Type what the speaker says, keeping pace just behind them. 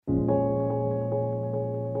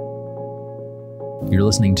You're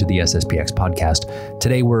listening to the SSPX podcast.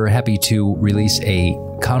 Today, we're happy to release a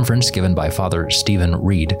conference given by Father Stephen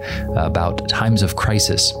Reed about times of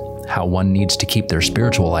crisis, how one needs to keep their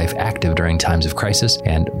spiritual life active during times of crisis,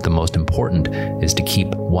 and the most important is to keep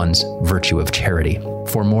one's virtue of charity.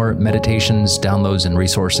 For more meditations, downloads, and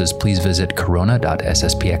resources, please visit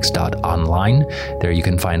corona.sspx.online. There you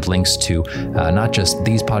can find links to not just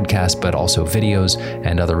these podcasts, but also videos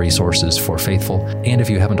and other resources for faithful. And if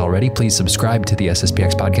you haven't already, please subscribe to the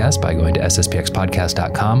SSPX podcast by going to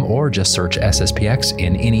sspxpodcast.com or just search SSPX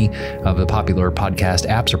in any of the popular podcast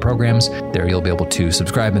apps or programs. There you'll be able to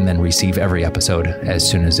subscribe and then receive every episode as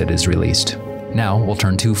soon as it is released. Now we'll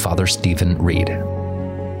turn to Father Stephen Reed.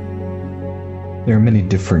 There are many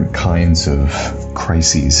different kinds of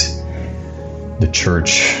crises. The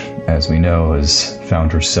Church, as we know, has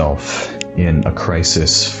found herself in a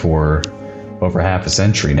crisis for over half a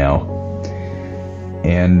century now.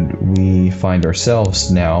 And we find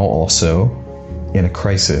ourselves now also in a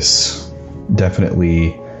crisis,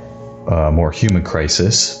 definitely a more human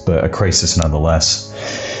crisis, but a crisis nonetheless.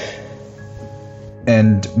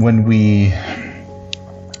 And when we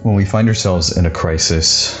find ourselves in a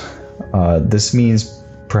crisis, this means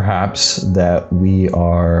perhaps that we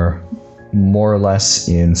are more or less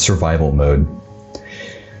in survival mode.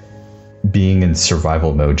 Being in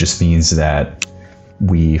survival mode just means that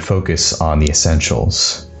we focus on the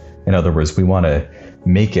essentials. In other words, we want to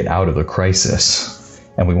make it out of the crisis,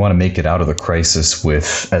 and we want to make it out of the crisis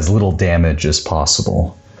with as little damage as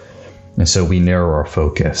possible. And so we narrow our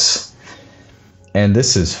focus. And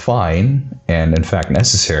this is fine, and in fact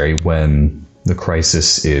necessary when the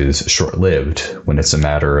crisis is short-lived, when it's a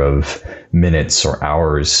matter of minutes or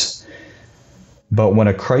hours. But when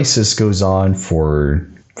a crisis goes on for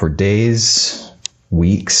days,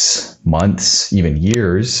 weeks, months, even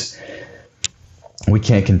years, we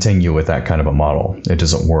can't continue with that kind of a model. It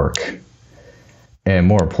doesn't work. And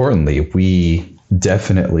more importantly, we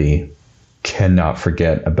definitely cannot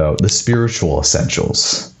forget about the spiritual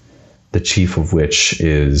essentials, the chief of which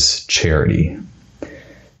is charity.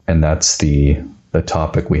 And that's the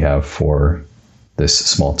topic we have for this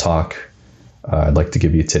small talk I'd like to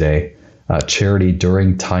give you today. Charity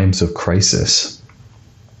during times of crisis.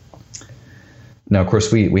 Now, of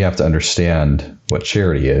course, we have to understand what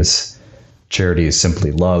charity is. Charity is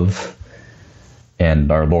simply love.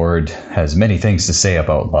 And our Lord has many things to say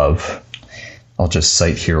about love. I'll just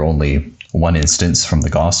cite here only one instance from the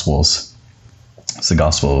Gospels. It's the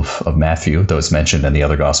Gospel of Matthew, though it's mentioned in the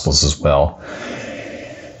other Gospels as well.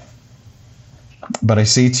 But I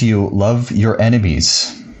say to you, love your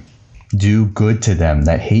enemies, do good to them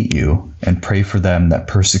that hate you, and pray for them that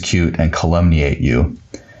persecute and calumniate you,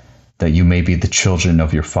 that you may be the children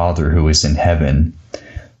of your Father who is in heaven,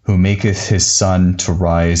 who maketh his sun to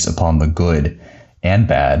rise upon the good and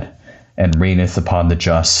bad, and reigneth upon the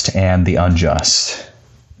just and the unjust.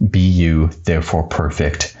 Be you therefore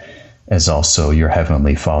perfect, as also your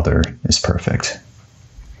heavenly Father is perfect.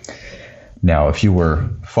 Now, if you were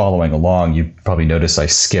following along, you probably noticed I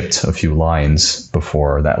skipped a few lines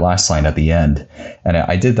before that last line at the end. And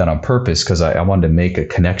I did that on purpose because I wanted to make a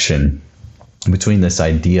connection between this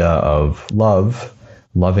idea of love,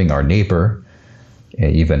 loving our neighbor,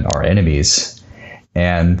 even our enemies,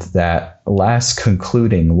 and that last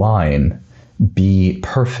concluding line, be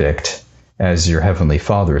perfect as your heavenly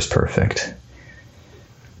Father is perfect.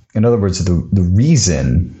 In other words, the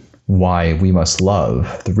reason why we must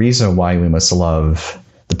love, the reason why we must love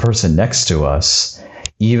the person next to us,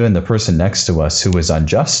 even the person next to us who is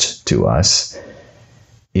unjust to us,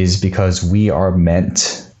 is because we are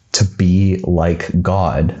meant to be like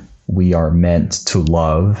God. We are meant to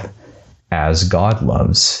love as God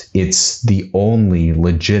loves. It's the only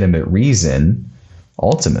legitimate reason,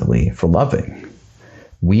 ultimately, for loving.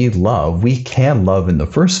 We can love in the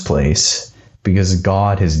first place because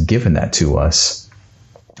God has given that to us.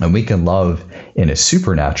 And we can love in a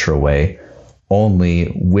supernatural way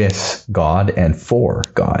only with God and for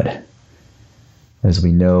God. As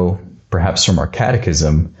we know, perhaps from our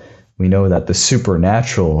catechism, we know that the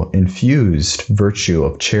supernatural infused virtue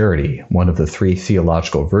of charity, one of the three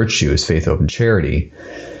theological virtues, faith, hope, and charity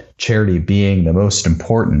being the most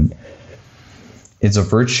important, is a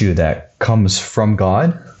virtue that comes from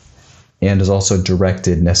God and is also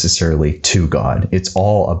directed necessarily to God. It's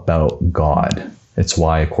all about God. It's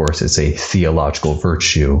why, of course, it's a theological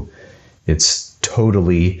virtue. It's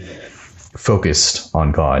totally focused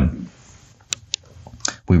on God.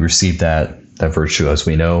 We receive that virtue, as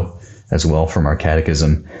we know, as well from our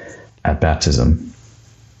catechism at baptism.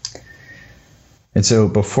 And so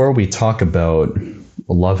before we talk about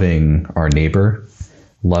loving our neighbor,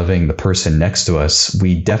 loving the person next to us,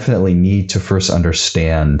 we definitely need to first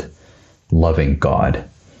understand loving God.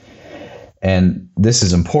 And this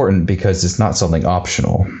is important because it's not something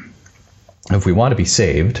optional. If we want to be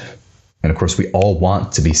saved, and of course we all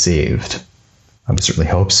want to be saved, I would certainly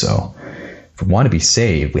hope so. If we want to be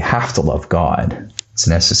saved, we have to love God. It's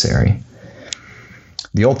necessary.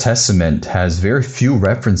 The Old Testament has very few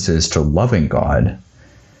references to loving God.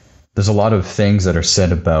 There's a lot of things that are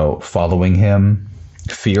said about following him,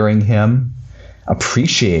 fearing him,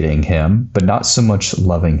 appreciating him, but not so much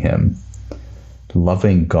loving him.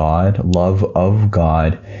 Loving God, love of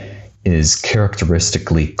God, is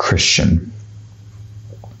characteristically Christian.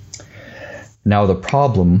 Now, the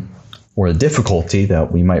problem or the difficulty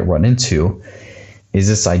that we might run into is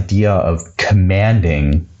this idea of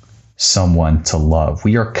commanding someone to love.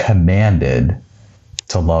 We are commanded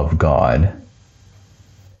to love God.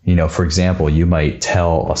 You know, for example, you might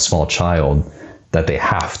tell a small child that they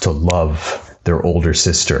have to love their older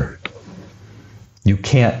sister. You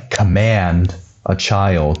can't command a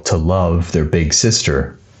child to love their big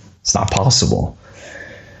sister. It's not possible.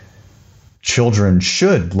 Children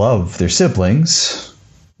should love their siblings,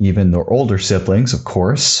 even their older siblings, of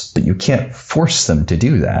course, but you can't force them to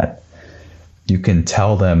do that. You can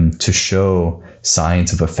tell them to show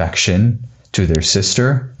signs of affection to their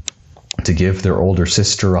sister, to give their older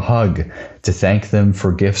sister a hug, to thank them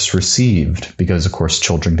for gifts received, because, of course,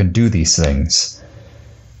 children can do these things.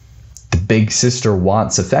 The big sister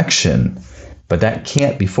wants affection, but that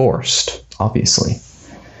can't be forced, obviously.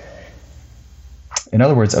 In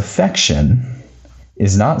other words, affection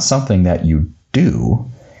is not something that you do.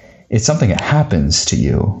 It's something that happens to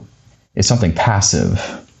you. It's something passive.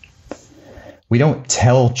 We don't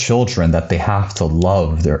tell children that they have to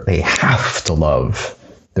love their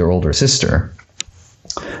older sister.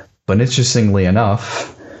 But interestingly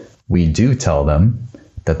enough, we do tell them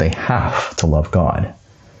that they have to love God.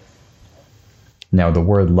 Now, the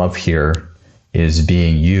word love here is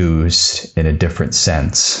being used in a different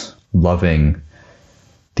sense. Loving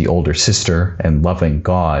the older sister and loving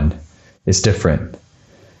God is different.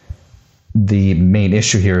 The main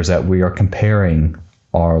issue here is that we are comparing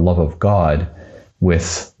our love of God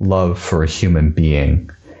with love for a human being.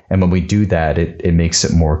 And when we do that, it makes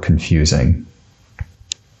it more confusing.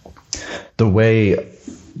 The way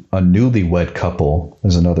a newlywed couple,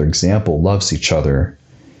 as another example, loves each other,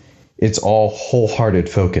 it's all wholehearted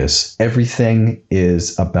focus. Everything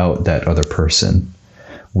is about that other person.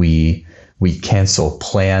 We cancel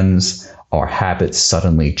plans. Our habits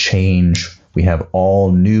suddenly change. We have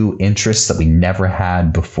all new interests that we never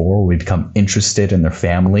had before. We become interested in their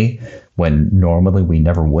family when normally we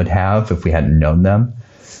never would have if we hadn't known them.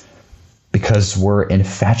 Because we're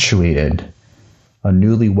infatuated. A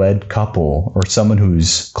newlywed couple or someone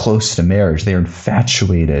who's close to marriage, they're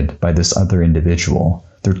infatuated by this other individual.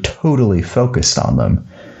 They're totally focused on them.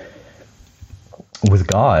 With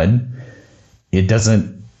God, it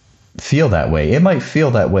doesn't feel that way. It might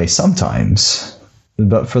feel that way sometimes,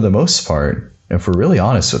 but for the most part, if we're really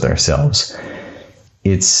honest with ourselves,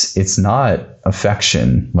 it's not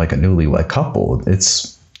affection like a newlywed couple.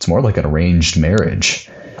 It's more like an arranged marriage.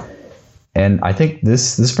 And I think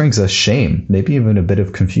this brings us shame, maybe even a bit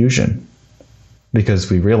of confusion, because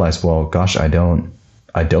we realize, well, gosh, I don't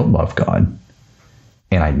love God,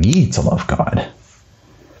 and I need to love God.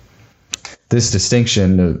 This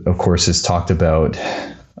distinction, of course, is talked about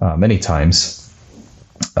many times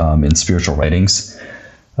in spiritual writings.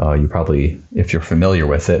 You probably, if you're familiar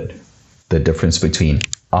with it, the difference between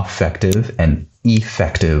affective and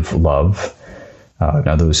effective love.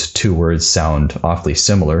 Now, those two words sound awfully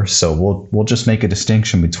similar, so we'll just make a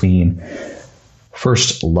distinction between,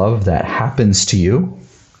 first, love that happens to you,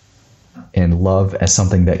 and love as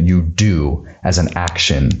something that you do as an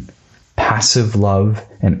action. Passive love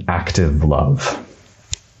and active love.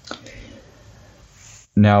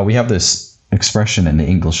 Now, we have this expression in the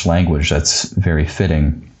English language that's very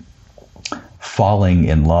fitting. Falling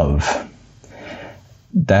in love.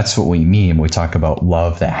 That's what we mean when we talk about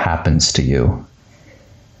love that happens to you.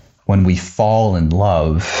 When we fall in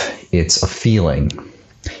love, it's a feeling.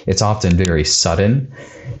 It's often very sudden,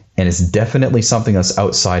 and it's definitely something that's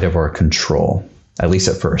outside of our control, at least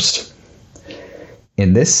at first.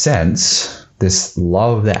 In this sense, this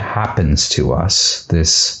love that happens to us,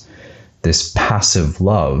 this passive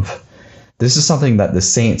love, this is something that the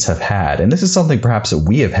saints have had, and this is something perhaps that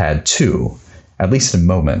we have had too, at least in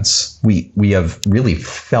moments. We have really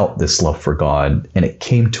felt this love for God, and it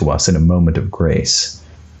came to us in a moment of grace.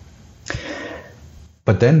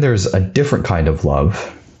 But then there's a different kind of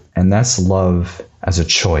love, and that's love as a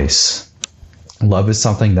choice. Love is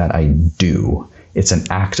something that I do. It's an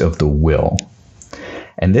act of the will.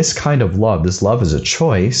 And this kind of love, this love is a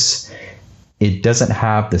choice. It doesn't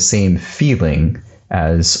have the same feeling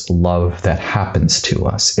as love that happens to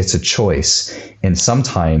us. It's a choice. And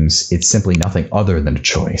sometimes it's simply nothing other than a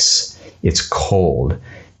choice. It's cold.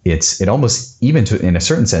 It almost, even to, in a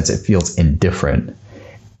certain sense, it feels indifferent.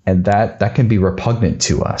 And that can be repugnant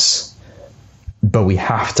to us. But we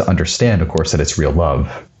have to understand, of course, that it's real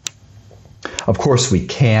love. Of course, we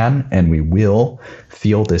can and we will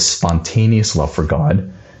feel this spontaneous love for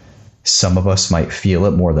God. Some of us might feel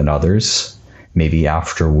it more than others, maybe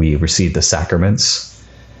after we receive the sacraments.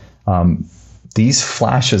 These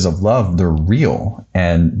flashes of love, they're real,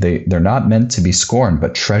 and they're not meant to be scorned,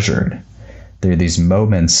 but treasured. They're these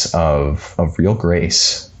moments of real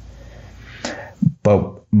grace.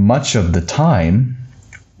 But much of the time,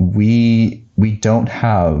 we don't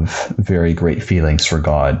have very great feelings for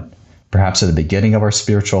God. Perhaps at the beginning of our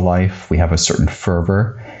spiritual life, we have a certain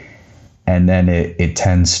fervor, and then it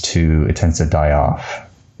tends to die off.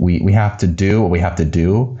 We have to do what we have to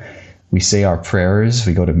do. We say our prayers,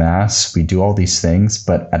 we go to Mass, we do all these things,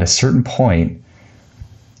 but at a certain point,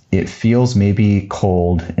 it feels maybe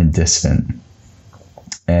cold and distant.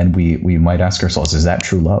 And we might ask ourselves, is that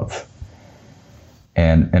true love?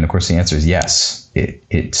 And of course the answer is yes,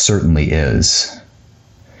 it certainly is.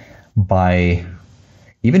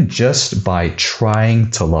 Even by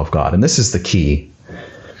trying to love God, and this is the key,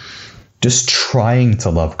 just trying to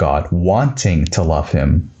love God, wanting to love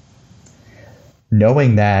him,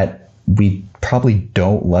 knowing that we probably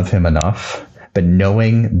don't love him enough, but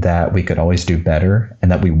knowing that we could always do better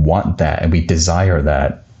and that we want that and we desire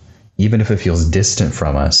that, even if it feels distant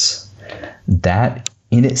from us, that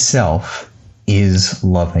in itself is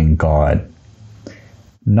loving God.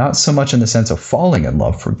 Not so much in the sense of falling in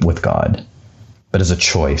love with God, but as a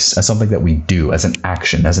choice, as something that we do, as an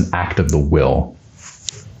action, as an act of the will.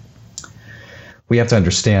 We have to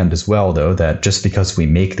understand as well, though, that just because we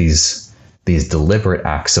make these deliberate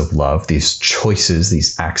acts of love, these choices,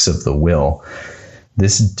 these acts of the will,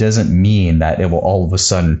 this doesn't mean that it will all of a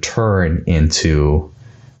sudden turn into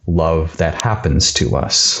love that happens to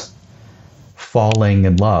us. Falling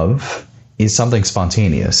in love is something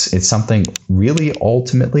spontaneous. It's something really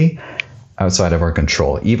ultimately outside of our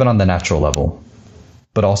control, even on the natural level,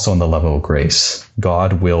 but also on the level of grace.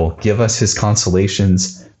 God will give us his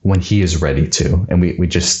consolations when he is ready to, and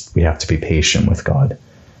we have to be patient with God.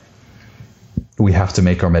 We have to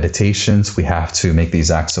make our meditations. We have to make these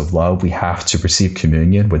acts of love. We have to receive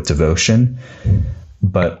communion with devotion.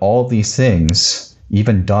 But all these things,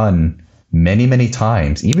 even done many, many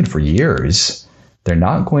times, even for years, they're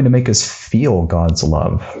not going to make us feel God's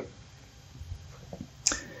love.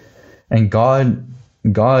 And God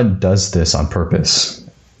does this on purpose.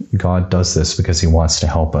 God does this because he wants to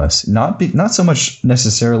help us. Not so much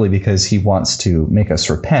necessarily because he wants to make us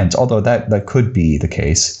repent, although that could be the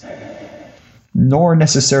case, nor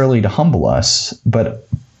necessarily to humble us, but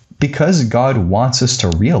because God wants us to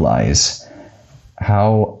realize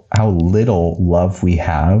how little love we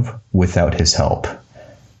have without his help.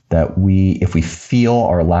 That if we feel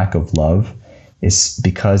our lack of love, it's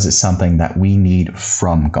because it's something that we need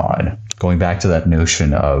from God. Going back to that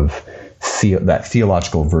notion of that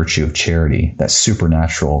theological virtue of charity, that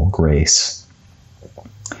supernatural grace.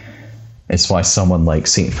 It's why someone like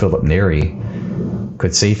St. Philip Neri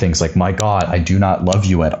could say things like, "My God, I do not love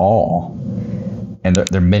you at all." And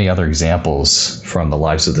there are many other examples from the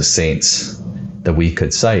lives of the saints that we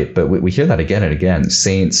could cite, but we hear that again and again,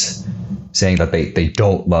 saints saying that they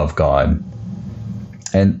don't love God.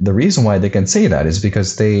 And the reason why they can say that is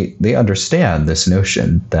because they understand this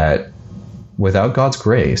notion that without God's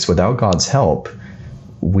grace, without God's help,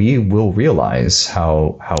 we will realize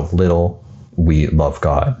how little we love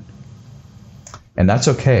God. And that's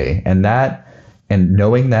okay. And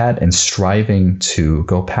knowing that and striving to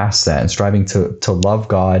go past that and striving to love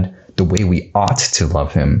God the way we ought to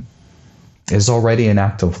love him is already an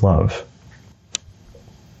act of love.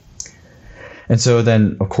 And so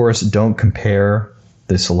then, of course, don't compare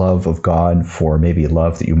this love of God for maybe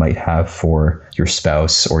love that you might have for your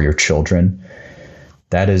spouse or your children.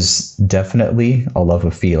 That is definitely a love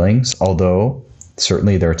of feelings, although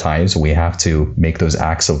certainly there are times we have to make those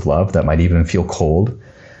acts of love that might even feel cold.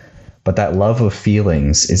 But that love of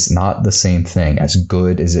feelings is not the same thing, as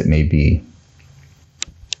good as it may be.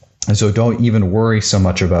 And so don't even worry so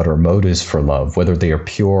much about our motives for love, whether they are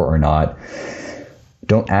pure or not.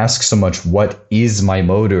 Don't ask so much, what is my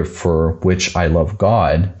motive for which I love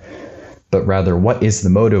God? But rather, what is the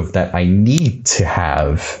motive that I need to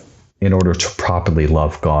have in order to properly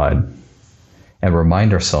love God? And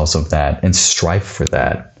remind ourselves of that and strive for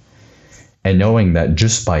that. And knowing that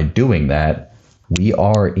just by doing that, we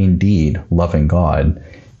are indeed loving God,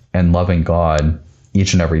 and loving God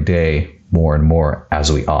each and every day more and more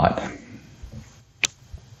as we ought.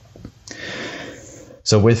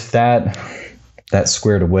 So with that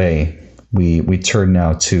squared away, we turn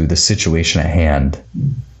now to the situation at hand,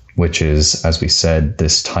 which is, as we said,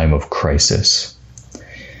 this time of crisis.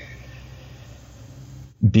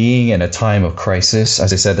 Being in a time of crisis,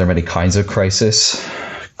 as I said, there are many kinds of crises.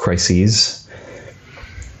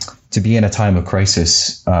 To be in a time of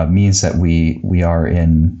crisis means that we are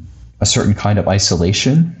in a certain kind of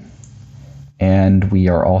isolation, and we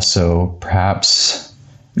are also perhaps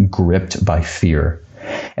gripped by fear.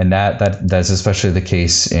 And that's especially the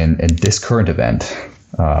case in this current event,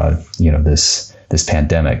 this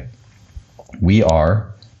pandemic. We are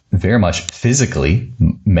very much physically,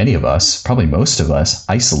 many of us, probably most of us,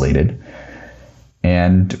 isolated,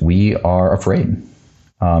 and we are afraid.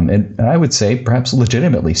 And I would say perhaps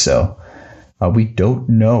legitimately so. We don't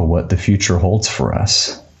know what the future holds for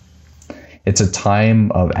us. It's a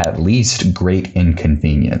time of at least great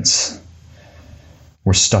inconvenience.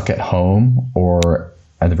 We're stuck at home, or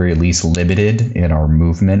at the very least limited in our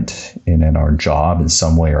movement and in our job in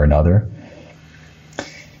some way or another.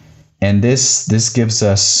 And this gives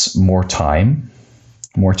us more time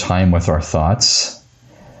with our thoughts.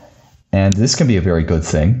 And this can be a very good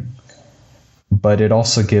thing. But it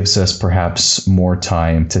also gives us perhaps more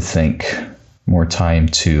time to think, more time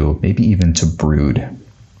to maybe even to brood.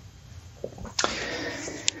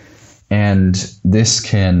 And this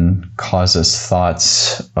can cause us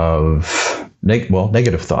thoughts of,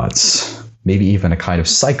 negative thoughts, maybe even a kind of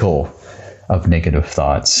cycle of negative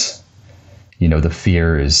thoughts. The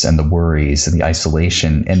fears and the worries and the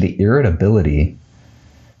isolation and the irritability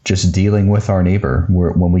just dealing with our neighbor.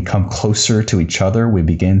 When we come closer to each other, we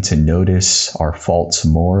begin to notice our faults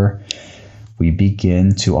more. We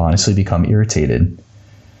begin to honestly become irritated.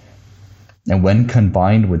 And when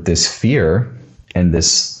combined with this fear and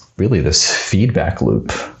this feedback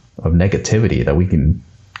loop of negativity that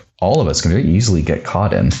all of us can very easily get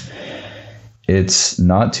caught in, it's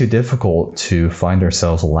not too difficult to find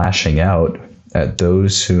ourselves lashing out at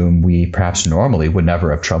those whom we perhaps normally would never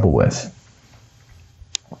have trouble with.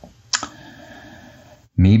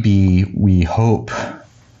 Maybe we hope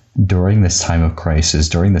during this time of crisis,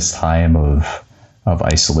 during this time of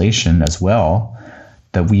isolation as well,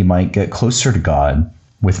 that we might get closer to God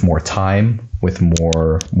with more time, with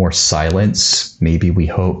more silence. Maybe we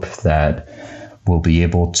hope that we'll be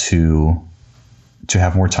able to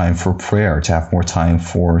have more time for prayer, to have more time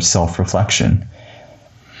for self-reflection.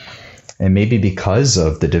 And maybe because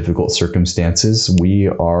of the difficult circumstances, we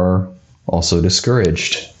are also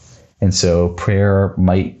discouraged. And so prayer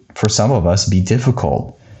might, for some of us, be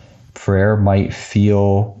difficult. Prayer might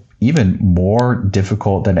feel even more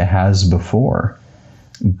difficult than it has before.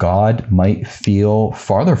 God might feel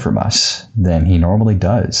farther from us than he normally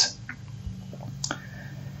does.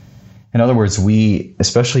 In other words, we,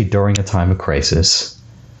 especially during a time of crisis,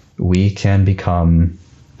 we can become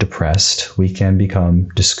depressed. We can become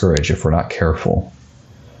discouraged if we're not careful.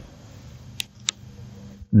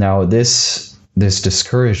 Now, this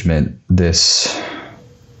discouragement,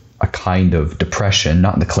 a kind of depression,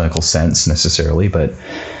 not in the clinical sense necessarily, but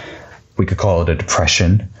we could call it a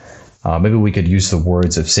depression. Maybe we could use the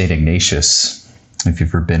words of St. Ignatius. If you've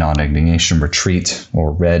ever been on an Ignatian retreat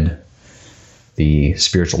or read the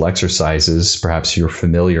spiritual exercises, perhaps you're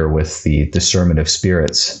familiar with the discernment of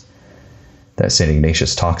spirits that St.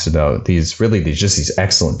 Ignatius talks about. These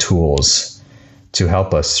excellent tools to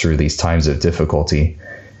help us through these times of difficulty.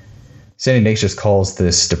 St. Ignatius calls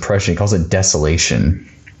this depression, he calls it desolation.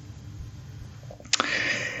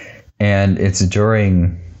 And it's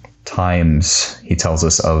during times, he tells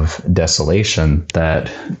us, of desolation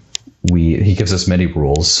that he gives us many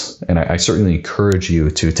rules. And I certainly encourage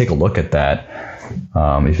you to take a look at that.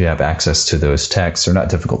 If you have access to those texts, they're not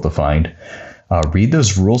difficult to find. Read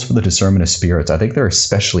those rules for the discernment of spirits. I think they're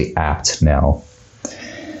especially apt now.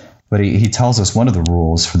 But he tells us one of the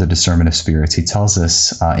rules for the discernment of spirits. He tells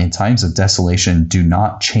us in times of desolation, do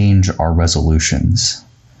not change our resolutions.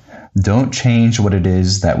 Don't change what it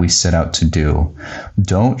is that we set out to do.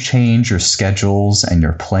 Don't change your schedules and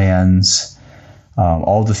your plans,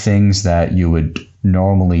 all the things that you would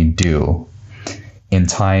normally do in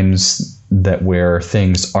times where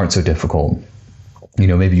things aren't so difficult.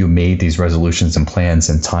 Maybe you made these resolutions and plans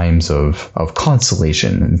in times of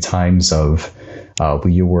consolation, in times of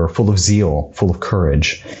when you were full of zeal, full of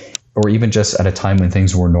courage, or even just at a time when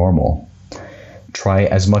things were normal. try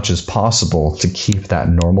as much as possible to keep that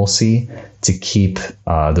normalcy, to keep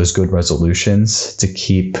those good resolutions, to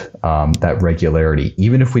keep that regularity,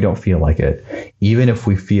 even if we don't feel like it, even if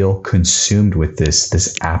we feel consumed with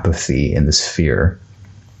this apathy and this fear.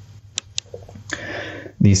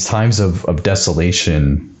 These times of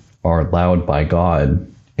desolation are allowed by God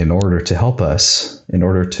in order to help us, in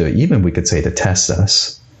order to, even we could say, to test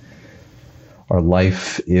us. Our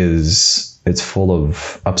life it's full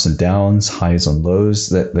of ups and downs, highs and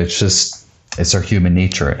lows. It's our human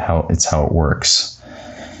nature. It's how it works.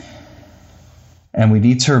 And we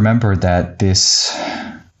need to remember that this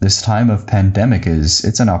time of pandemic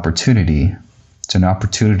it's an opportunity. It's an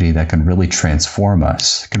opportunity that can really transform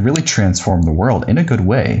us, can really transform the world in a good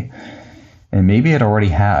way. And maybe it already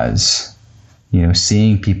has.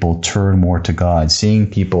 Seeing people turn more to God, seeing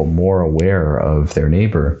people more aware of their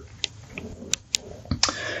neighbor.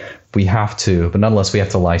 But nonetheless, we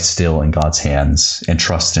have to lie still in God's hands and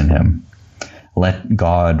trust in Him. Let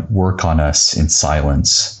God work on us in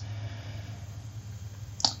silence.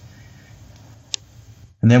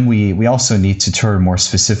 And then we also need to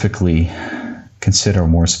consider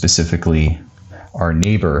more specifically our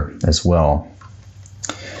neighbor as well.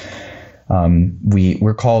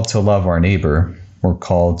 We're called to love our neighbor. We're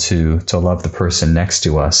called to love the person next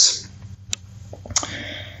to us.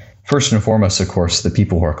 First and foremost, of course, the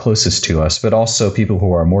people who are closest to us, but also people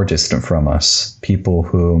who are more distant from us, people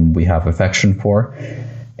whom we have affection for,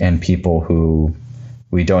 and people who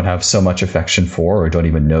we don't have so much affection for or don't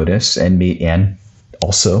even notice, and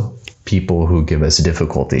also people who give us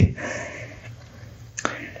difficulty.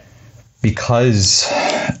 Because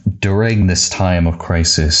during this time of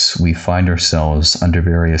crisis, we find ourselves under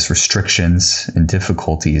various restrictions and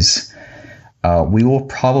difficulties, we will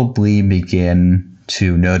probably begin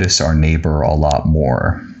to notice our neighbor a lot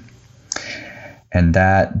more. And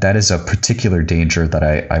that is a particular danger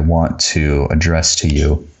that I want to address to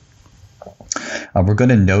you. We're going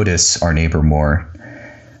to notice our neighbor more.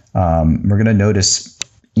 We're going to notice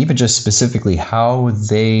even just specifically how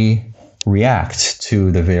they react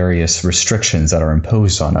to the various restrictions that are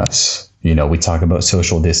imposed on us. We talk about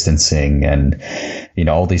social distancing and,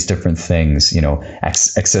 all these different things,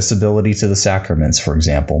 accessibility to the sacraments, for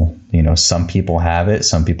example. Some people have it,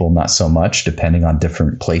 some people not so much, depending on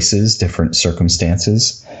different places, different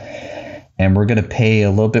circumstances. And we're going to pay a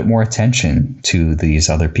little bit more attention to these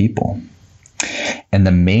other people. And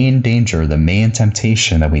the main danger, the main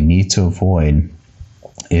temptation that we need to avoid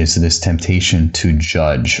is this temptation to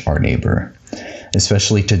judge our neighbor,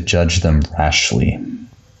 especially to judge them rashly.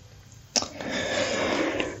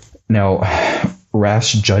 Now,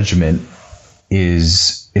 rash judgment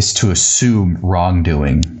is to assume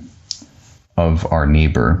wrongdoing of our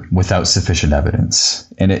neighbor without sufficient evidence.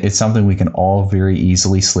 And it's something we can all very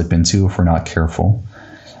easily slip into if we're not careful.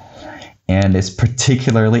 And it's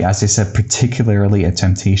particularly, as I said, a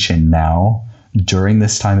temptation now during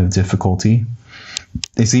this time of difficulty.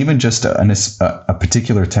 It's even just a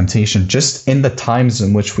particular temptation just in the times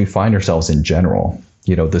in which we find ourselves in general.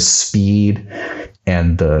 The speed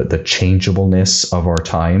and the changeableness of our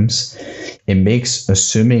times. It makes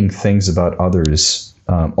assuming things about others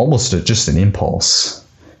almost just an impulse.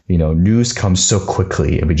 News comes so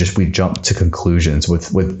quickly, and we jump to conclusions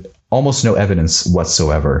with almost no evidence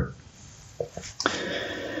whatsoever.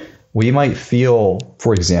 We might feel,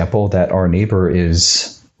 for example, that our neighbor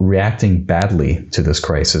is reacting badly to this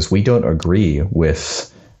crisis. We don't agree with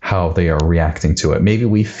how they are reacting to it. Maybe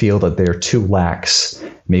we feel that they're too lax.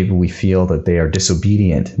 Maybe we feel that they are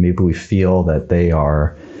disobedient. Maybe we feel that they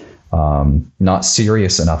are not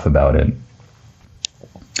serious enough about it.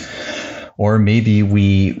 Or maybe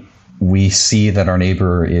we see that our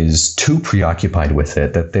neighbor is too preoccupied with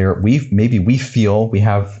it, that we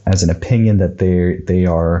have as an opinion that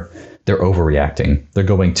they're overreacting. They're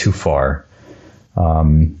going too far.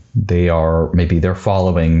 They're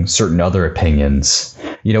following certain other opinions.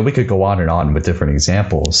 We could go on and on with different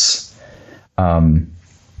examples.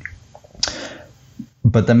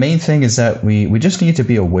 But the main thing is that we just need to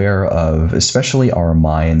be aware of, especially our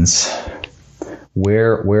minds.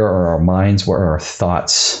 Where are our minds? Where are our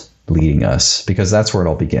thoughts leading us? Because that's where it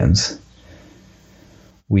all begins.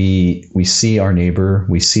 We see our neighbor,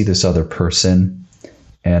 we see this other person,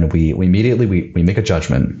 and we immediately make a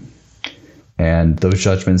judgment. And those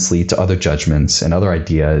judgments lead to other judgments and other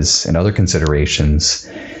ideas and other considerations.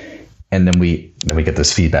 And then we get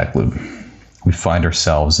this feedback loop. We find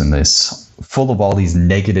ourselves in this full of all these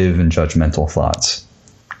negative and judgmental thoughts.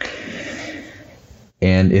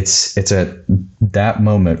 And it's at that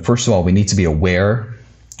moment, first of all, we need to be aware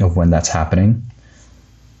of when that's happening.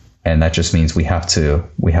 And that just means we have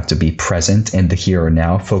to be present in the here and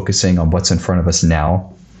now, focusing on what's in front of us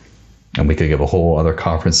now. And we could give a whole other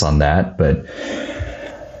conference on that, but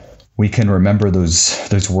we can remember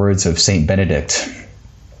those words of Saint Benedict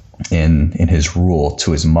in his rule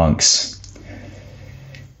to his monks.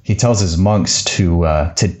 He tells his monks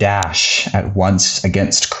to dash at once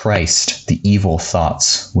against Christ the evil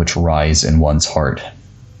thoughts which rise in one's heart.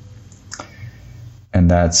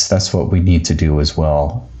 And that's what we need to do as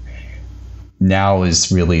well. Now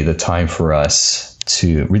is really the time for us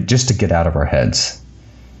to get out of our heads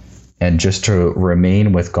and just to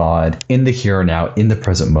remain with God in the here and now, in the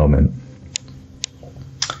present moment.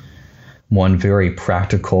 One very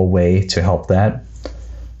practical way to help that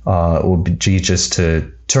would be just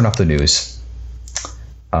to turn off the news.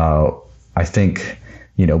 I think,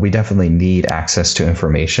 we definitely need access to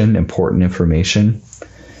information, important information,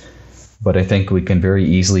 but I think we can very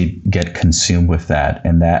easily get consumed with that.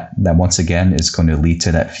 And that once again is going to lead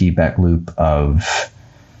to that feedback loop of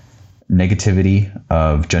negativity,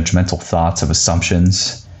 of judgmental thoughts, of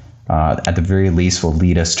assumptions. At the very least will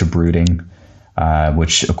lead us to brooding,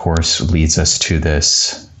 which of course leads us to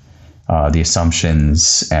this, the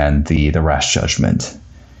assumptions and the rash judgment,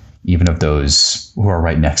 even of those who are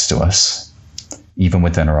right next to us, even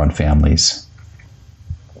within our own families.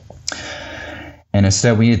 And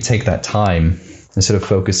instead, we need to take that time, instead of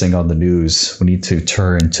focusing on the news, we need to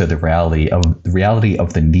turn to the reality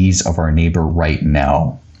of the needs of our neighbor right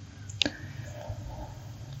now.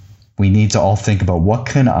 We need to all think about, what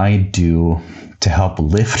can I do to help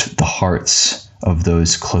lift the hearts of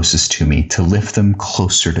those closest to me, to lift them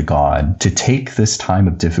closer to God, to take this time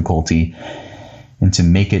of difficulty and to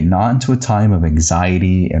make it not into a time of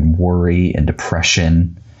anxiety and worry and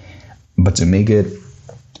depression, but to make it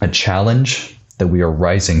a challenge that we are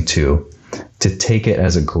rising to take it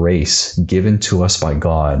as a grace given to us by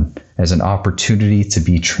God, as an opportunity to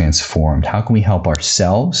be transformed. How can we help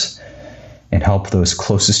ourselves and help those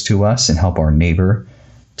closest to us and help our neighbor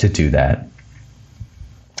to do that?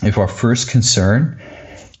 If our first concern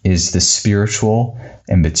is the spiritual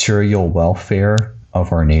and material welfare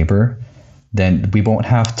of our neighbor, then we won't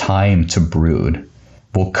have time to brood.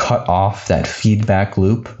 We'll cut off that feedback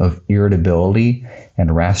loop of irritability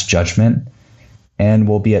and rash judgment, and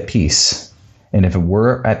we'll be at peace. And if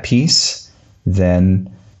we're at peace,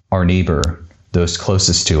 then our neighbor, those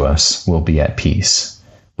closest to us, will be at peace.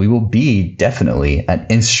 We will be definitely an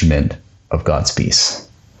instrument of God's peace.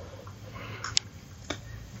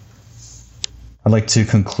 I'd like to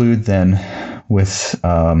conclude then with,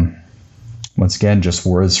 once again, just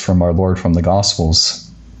words from our Lord from the Gospels,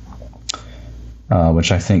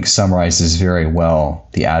 which I think summarizes very well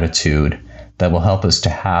the attitude that will help us to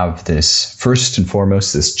have this, first and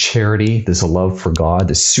foremost, this charity, this love for God,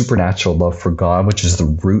 this supernatural love for God, which is the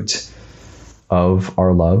root of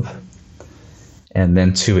our love. And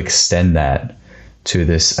then to extend that to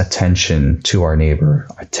this attention to our neighbor,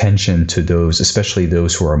 attention to those, especially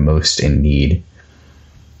those who are most in need.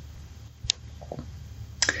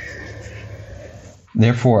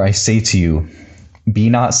 Therefore, I say to you, be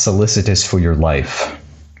not solicitous for your life,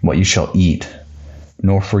 what you shall eat,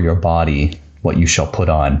 nor for your body, what you shall put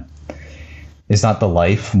on. Is not the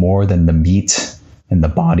life more than the meat, and the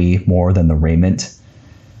body more than the raiment?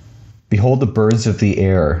 Behold the birds of the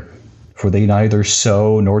air, for they neither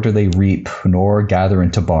sow, nor do they reap, nor gather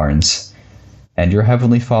into barns, and your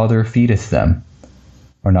heavenly Father feedeth them.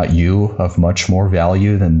 Are not you of much more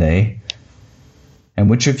value than they? And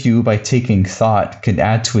which of you, by taking thought, can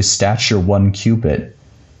add to his stature 1 cubit?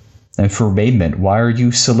 And for raiment, why are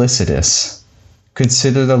you solicitous?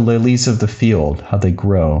 Consider the lilies of the field, how they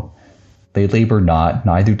grow. They labor not,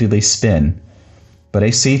 neither do they spin. But I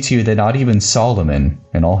say to you that not even Solomon,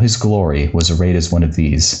 in all his glory, was arrayed as one of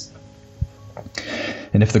these.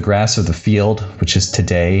 And if the grass of the field, which is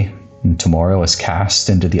today and tomorrow is cast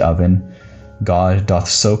into the oven, God doth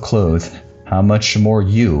so clothe, how much more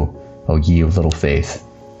you, O ye of little faith?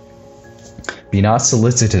 Be not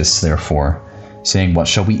solicitous, therefore, saying, what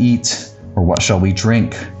shall we eat? Or what shall we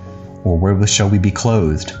drink? Or wherewith shall we be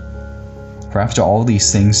clothed? For after all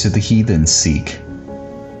these things do the heathen seek.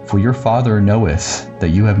 For your Father knoweth that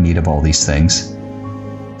you have need of all these things.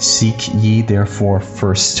 Seek ye therefore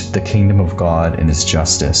first the kingdom of God and his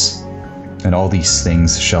justice, and all these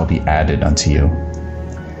things shall be added unto you.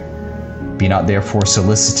 Be not therefore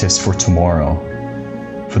solicitous for tomorrow,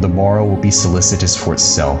 for the morrow will be solicitous for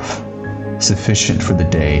itself. Sufficient for the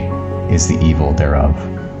day is the evil thereof.